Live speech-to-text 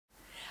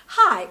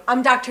Hi,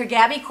 I'm Dr.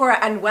 Gaby Cora,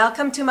 and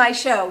welcome to my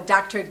show,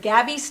 Dr.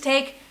 Gaby's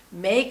Take,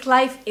 Make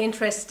Life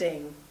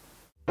Interesting.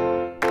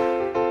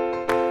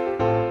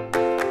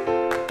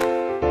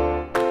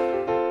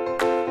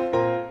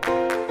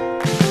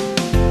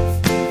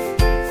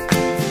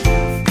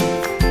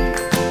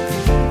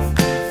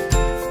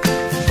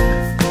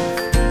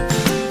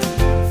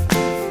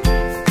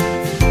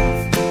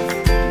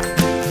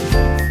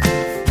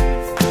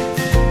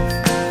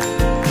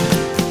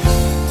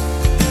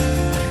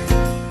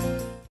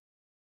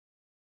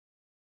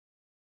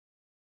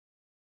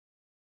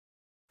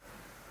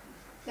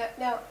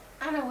 Now,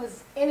 Ana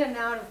was in and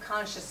out of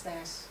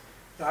consciousness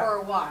for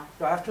a while.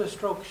 No, after the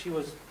stroke, she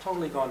was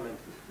totally gone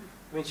mentally.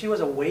 I mean, she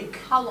was awake.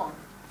 How long?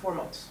 4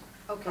 months.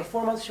 Okay. For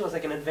 4 months, she was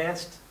like an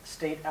advanced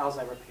state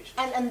Alzheimer patient.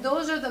 And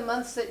those are the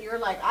months that you're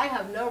like, I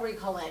have no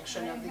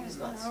recollection of these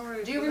months.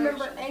 Do you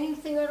remember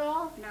anything at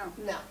all?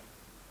 No. No.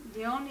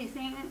 The only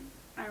thing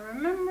I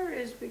remember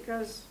is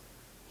because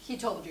He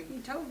told you.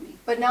 he told me.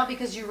 But not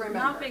because you remember.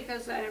 Not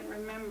because I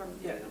remember.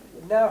 Yeah.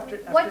 Now after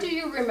What do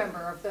you remember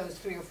of those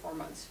 3 or 4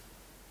 months?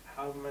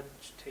 How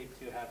much tape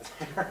do you have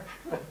there?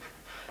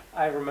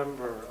 I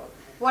remember.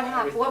 What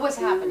happened? What was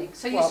happening?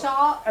 So you Well,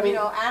 saw, I mean,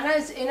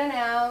 Anna's in and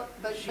out,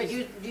 but she's-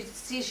 you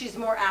see she's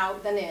more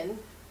out than in.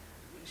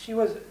 She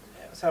was,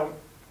 so,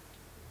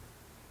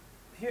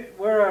 here,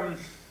 we're,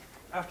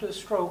 after the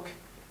stroke,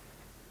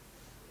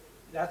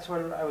 that's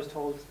when I was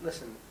told,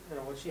 listen,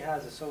 what she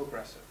has is so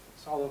aggressive.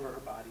 It's all over her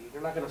body.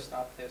 You're not going to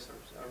stop this or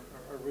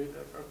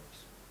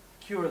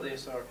cure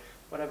this or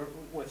whatever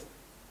with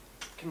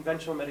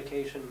conventional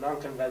medication,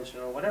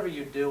 non-conventional, whatever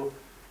you do.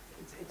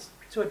 It's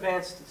too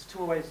advanced, it's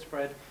too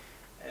widespread.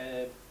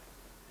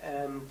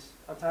 And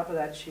on top of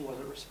that, she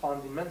wasn't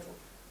responding mentally.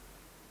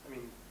 I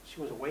mean, she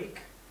was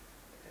awake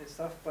and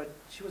stuff, but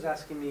she was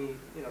asking me,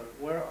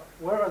 where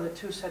are the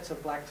 2 sets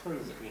of black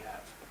twins that we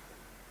have?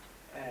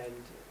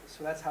 And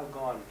so that's how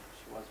gone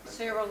she was mentally.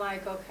 So you were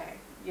like, okay.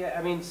 Yeah,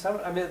 I mean,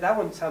 that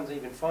one sounds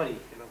even funny,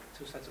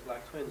 2 sets of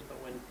black twins,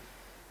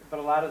 but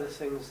a lot of the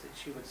things that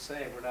she would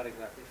say were not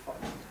exactly fun.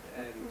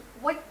 And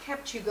what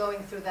kept you going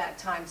through that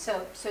time?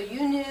 So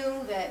you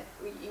knew that,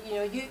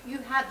 you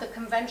had the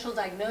conventional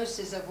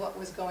diagnosis of what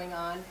was going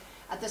on.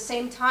 At the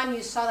same time,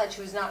 you saw that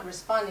she was not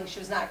responding, she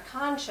was not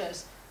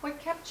conscious. What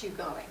kept you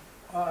going?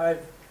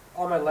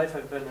 All my life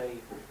I've been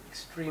an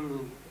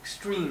extreme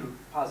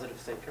positive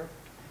thinker.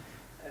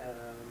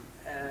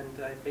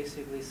 And I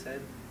basically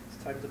said,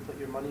 it's time to put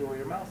your money where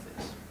your mouth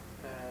is.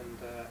 And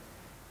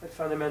but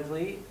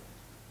fundamentally,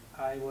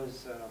 it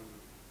was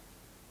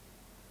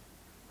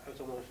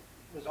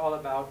all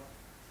about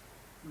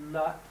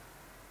not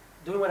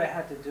doing what I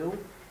had to do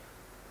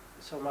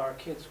so our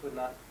kids would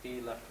not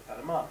be left without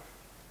a mom.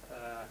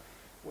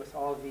 With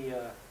all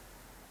the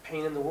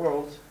pain in the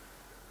world,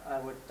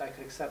 I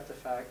could accept the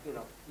fact,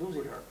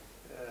 losing her.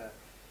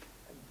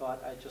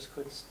 But I just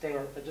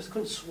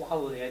couldn't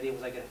swallow the idea. It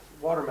was like a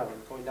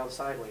watermelon going down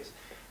sideways.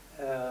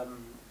 That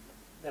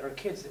our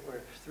kids that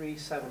were 3,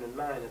 7, and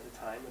 9 at the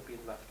time would be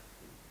left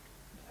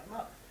without a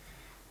mom.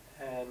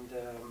 And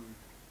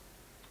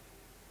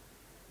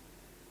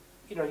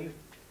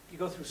you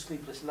go through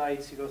sleepless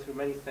nights, you go through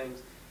many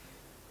things,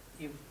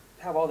 you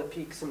have all the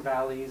peaks and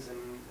valleys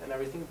and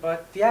everything,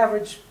 but the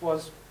average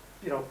was,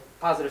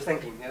 positive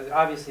thinking.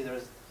 Obviously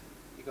you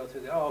go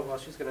through oh, well,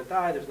 she's going to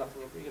die, there's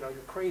nothing, you're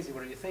crazy,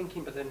 what are you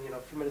thinking? But then, a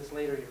few minutes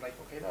later, you're like,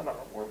 okay, no,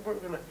 we're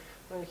going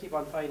to keep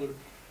on fighting.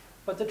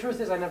 But the truth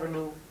is I never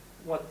knew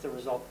what the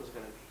result was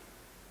going to be.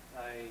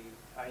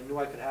 I knew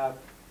I could have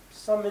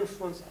some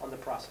influence on the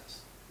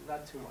process,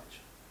 not too much.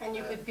 And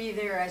you could be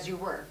there as you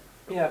were.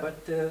 Yeah,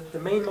 but the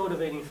main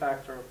motivating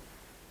factor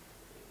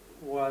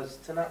was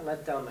to not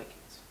let down my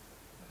kids.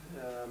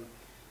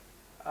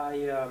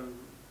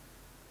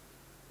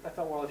 I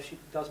thought, well, if she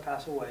does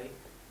pass away,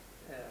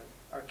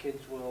 our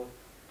kids will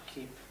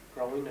keep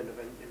growing and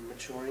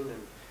maturing,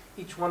 and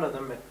each one of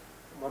them at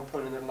one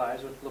point in their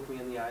lives would look me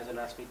in the eyes and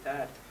ask me,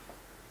 Dad,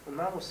 when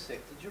Mom was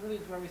sick, did you really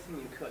do everything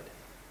you could?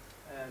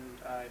 And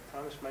I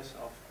promised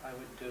myself I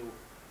would do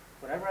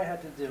whatever I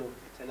had to do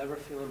to never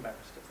feel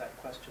embarrassed if that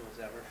question was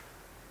ever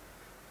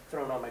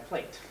thrown on my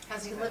plate.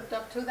 Has he lived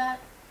up to that?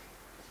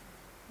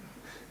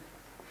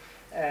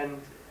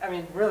 And I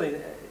mean,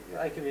 really,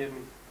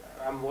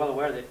 I'm well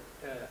aware that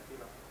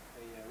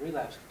a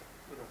relapse,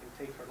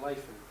 can take her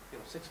life in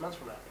 6 months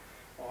from now,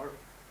 or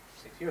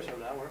 6 years from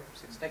now, or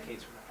 6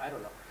 decades from now. I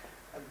don't know,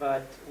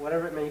 but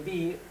whatever it may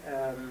be,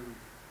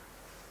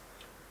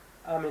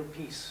 I'm in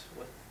peace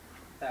with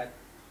that.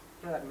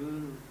 That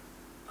mean,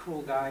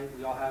 cruel guy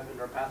we all have in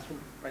our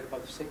bathroom, right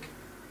above the sink.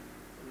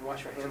 You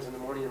wash your hands in the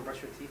morning and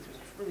brush your teeth. There's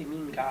a really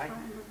mean guy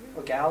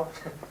or gal,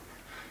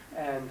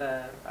 and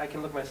I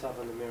can look myself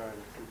in the mirror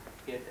and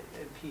get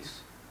in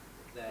peace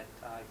that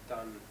I've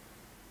done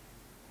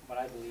what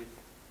I believe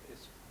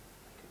is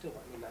I could do.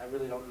 I mean, I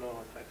really don't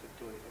know if I could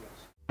do anything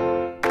else.